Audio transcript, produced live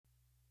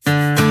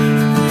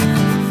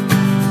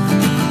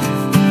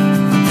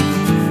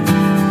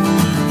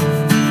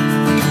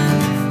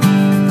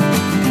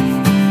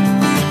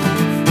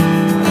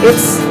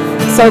It's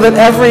so that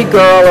every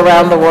girl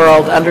around the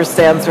world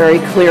understands very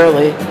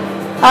clearly,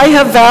 I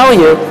have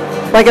value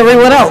like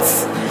everyone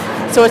else.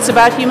 So it's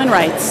about human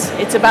rights.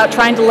 It's about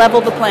trying to level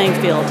the playing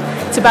field.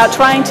 It's about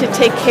trying to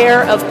take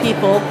care of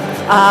people,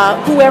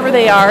 whoever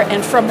they are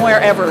and from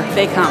wherever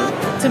they come.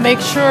 To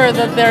make sure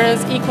that there is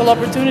equal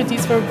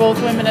opportunities for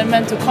both women and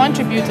men to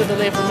contribute to the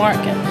labor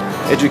market.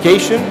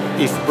 Education,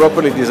 if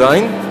properly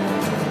designed,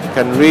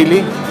 can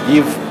really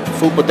give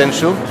full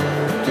potential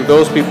to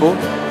those people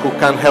who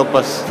can help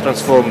us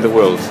transform the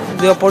world.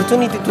 The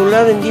opportunity to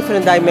learn in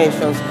different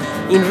dimensions,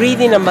 in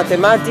reading and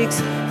mathematics,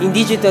 in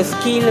digital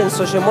skill and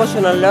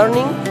socio-emotional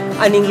learning,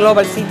 and in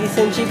global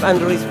citizenship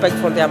and respect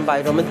for the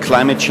environment.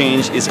 Climate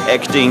change is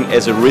acting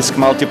as a risk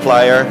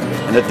multiplier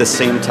and at the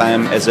same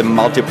time as a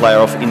multiplier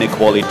of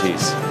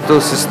inequalities.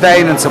 To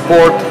sustain and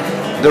support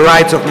the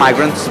rights of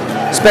migrants,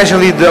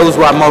 especially those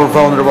who are more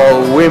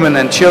vulnerable, women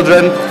and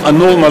children. A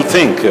normal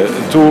thing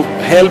to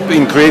help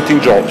in creating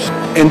jobs,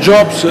 and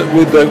jobs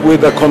with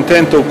a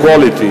content of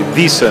quality,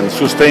 decent,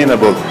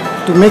 sustainable.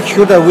 To make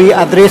sure that we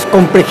address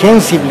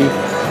comprehensively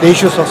the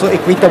issues of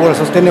equitable and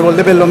sustainable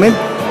development,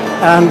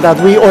 and that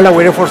all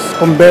our efforts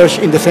converge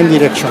in the same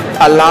direction.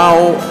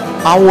 Allow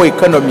our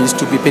economies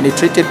to be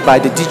penetrated by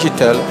the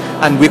digital,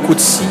 and we could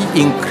see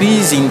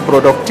increasing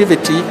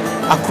productivity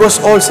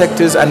across all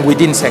sectors and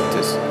within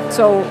sectors.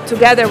 So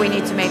together we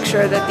need to make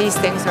sure that these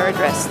things are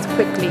addressed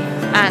quickly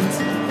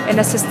and in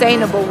a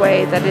sustainable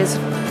way that is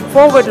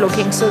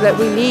forward-looking, so that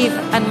we leave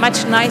a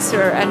much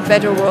nicer and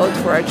better world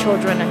for our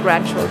children and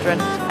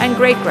grandchildren and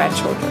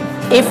great-grandchildren.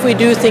 If we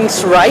do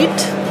things right,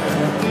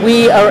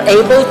 we are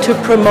able to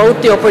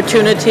promote the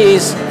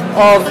opportunities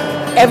of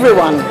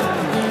everyone.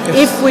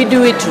 Yes. If we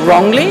do it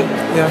wrongly,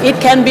 it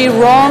can be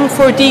wrong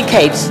for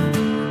decades.